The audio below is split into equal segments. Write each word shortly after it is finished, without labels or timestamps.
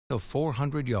of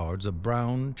 400 yards of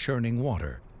brown, churning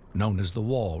water, known as the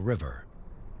Wall River.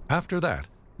 After that,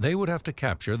 they would have to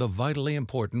capture the vitally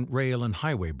important rail and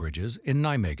highway bridges in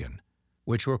Nijmegen,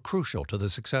 which were crucial to the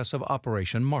success of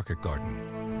Operation Market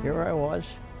Garden. Here I was,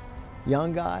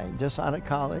 young guy, just out of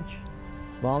college,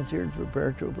 volunteered for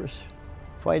paratroopers,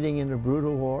 fighting in a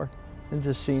brutal war in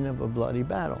the scene of a bloody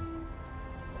battle.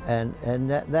 And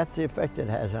that's the effect it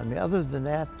has on me. Other than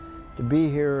that, to be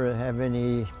here and have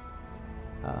any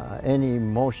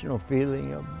emotional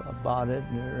feeling about it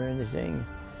or anything,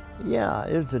 yeah,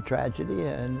 it's a tragedy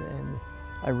and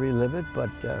I relive it, but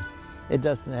it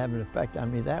doesn't have an effect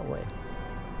on me that way.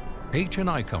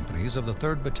 H&I companies of the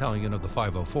 3rd Battalion of the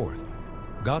 504th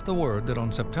got the word that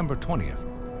on September 20th,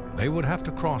 they would have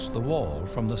to cross the wall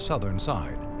from the southern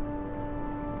side,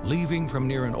 leaving from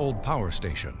near an old power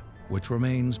station, which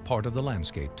remains part of the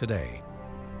landscape today.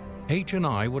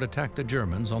 H&I would attack the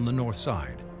Germans on the north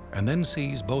side and then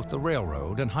seize both the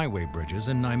railroad and highway bridges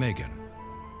in Nijmegen,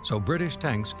 so British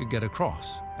tanks could get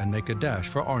across and make a dash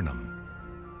for Arnhem.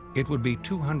 It would be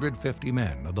 250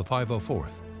 men of the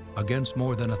 504th against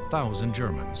more than 1,000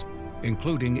 Germans,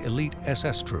 including elite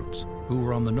SS troops who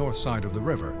were on the north side of the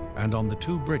river and on the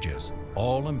 2 bridges,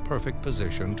 all in perfect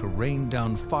position to rain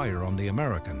down fire on the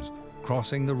Americans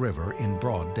crossing the river in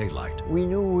broad daylight. We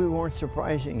knew we weren't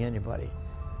surprising anybody.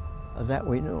 That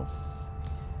we knew.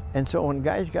 And so when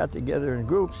guys got together in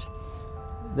groups,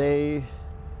 they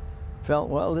felt,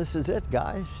 well, this is it,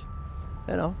 guys,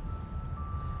 you know.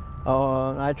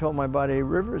 I told my buddy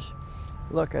Rivers,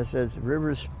 look, I said,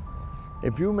 Rivers,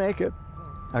 if you make it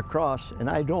across and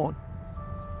I don't,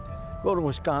 go to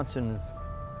Wisconsin and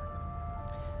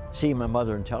see my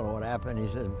mother and tell her what happened.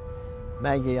 He said,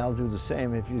 Maggie, I'll do the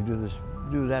same if you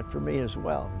do that for me as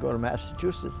well. Go to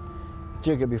Massachusetts,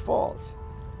 Chicopee Falls.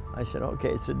 I said, okay,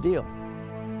 it's a deal.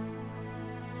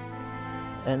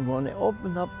 And when they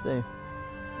opened up the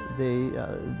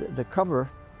cover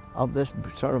of this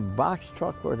sort of box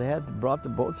truck where they had brought the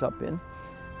boats up in,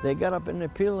 they got up and they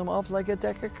peeled them off like a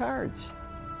deck of cards.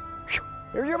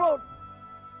 Here's your boat.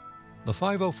 The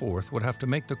 504th would have to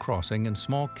make the crossing in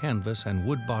small canvas and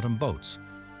wood-bottom boats,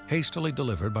 hastily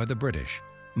delivered by the British,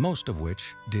 most of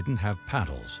which didn't have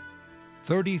paddles.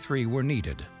 33 were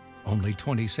needed, only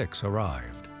 26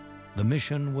 arrived. The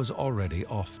mission was already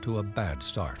off to a bad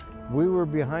start. We were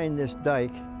behind this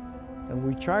dike and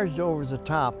we charged over the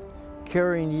top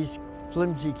carrying these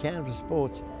flimsy canvas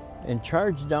boats and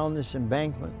charged down this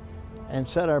embankment and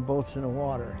set our boats in the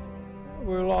water.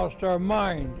 We lost our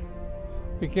mind.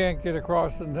 You can't get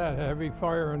across in that heavy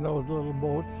fire in those little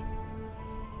boats.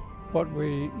 But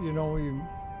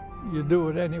you do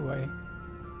it anyway.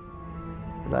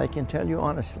 But I can tell you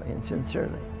honestly and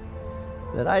sincerely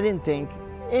that I didn't think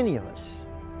any of us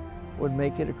would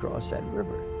make it across that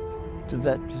river to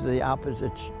the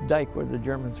opposite dike where the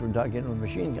Germans were dug in with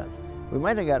machine guns. We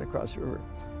might have got across the river,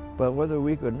 but whether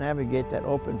we could navigate that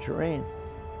open terrain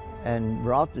and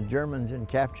rout the Germans and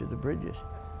capture the bridges,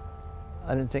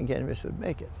 I didn't think any of us would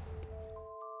make it.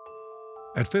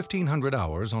 At 1500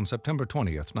 hours on September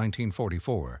 20th,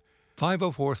 1944,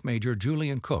 504th Major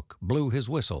Julian Cook blew his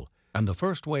whistle, and the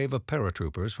first wave of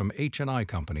paratroopers from H&I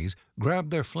companies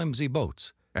grabbed their flimsy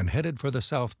boats and headed for the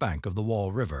south bank of the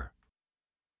Wall River.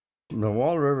 The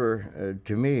Wall River,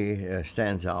 to me,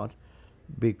 stands out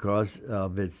because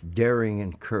of its daring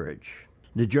and courage.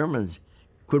 The Germans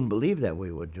couldn't believe that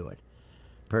we would do it.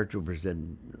 Paratroopers did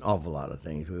an awful lot of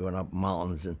things. We went up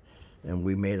mountains and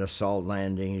we made assault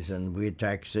landings and we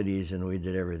attacked cities and we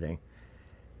did everything.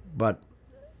 But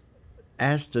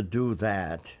asked to do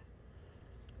that,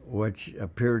 which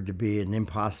appeared to be an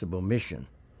impossible mission,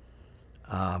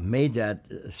 made that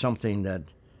something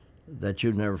that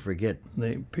you'd never forget.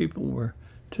 The people were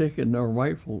taking their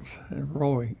rifles and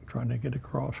rowing, trying to get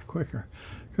across quicker,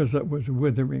 because that was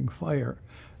withering fire.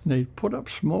 And they put up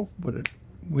smoke, but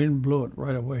wind blew it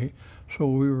right away. So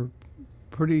we were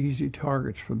pretty easy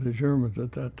targets for the Germans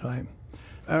at that time.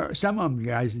 Some of them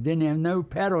guys didn't have no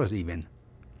paddles even,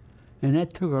 and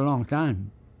that took a long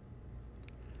time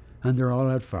under all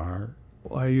that fire.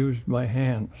 I used my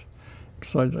hands.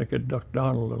 Besides, I could duck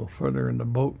down a little further in the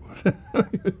boat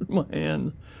with my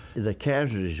hands. The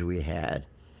casualties we had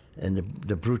and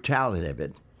the brutality of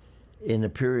it in a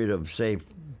period of, say,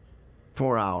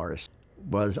 4 hours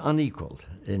was unequaled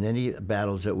in any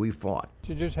battles that we fought.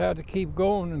 You just had to keep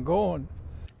going and going.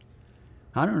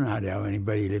 I don't know how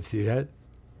anybody lived through that.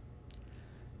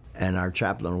 And our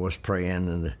chaplain was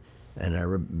praying, and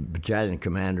our battalion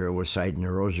commander was citing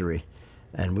the rosary.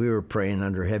 And we were praying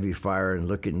under heavy fire and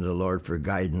looking to the Lord for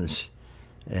guidance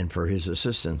and for his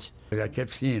assistance. I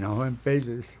kept seeing all them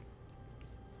faces.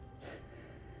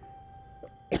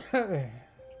 I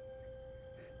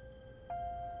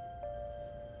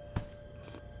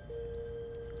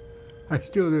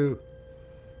still do.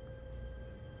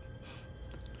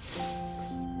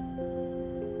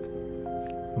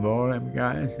 Of all them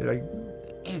guys, like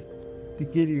the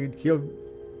kid who got killed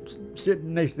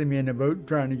sitting next to me in the boat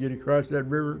trying to get across that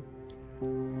river.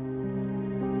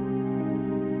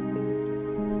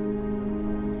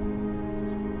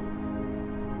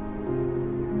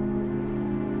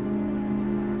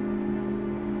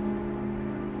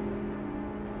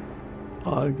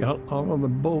 I got out of the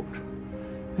boat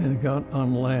and got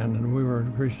on land, and we were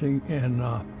fishing, and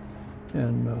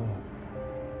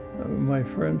my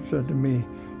friend said to me,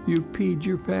 "You peed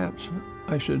your pants."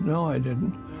 I said, "No, I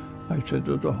didn't." I said,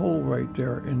 "There's a hole right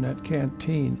there in that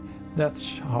canteen.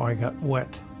 That's how I got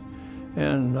wet."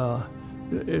 And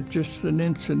it's just an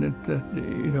incident that,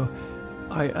 you know,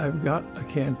 I've got a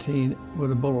canteen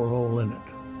with a bullet hole in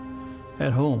it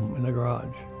at home in the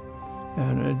garage.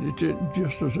 And it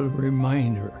just as a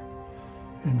reminder,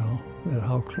 you know, that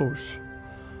how close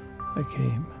I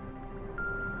came.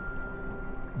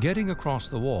 Getting across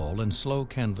the wall in slow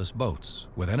canvas boats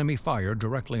with enemy fire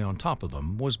directly on top of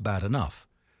them was bad enough.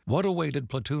 What awaited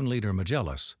platoon leader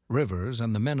Magellan, Rivers,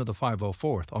 and the men of the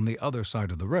 504th on the other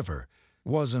side of the river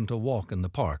wasn't a walk in the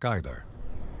park either.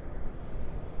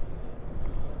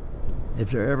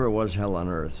 If there ever was hell on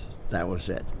earth, that was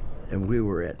it, and we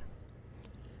were it.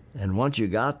 And once you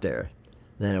got there,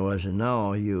 then it was,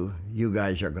 no, you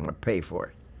guys are going to pay for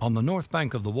it. On the north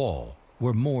bank of the wall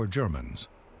were more Germans,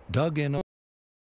 dug in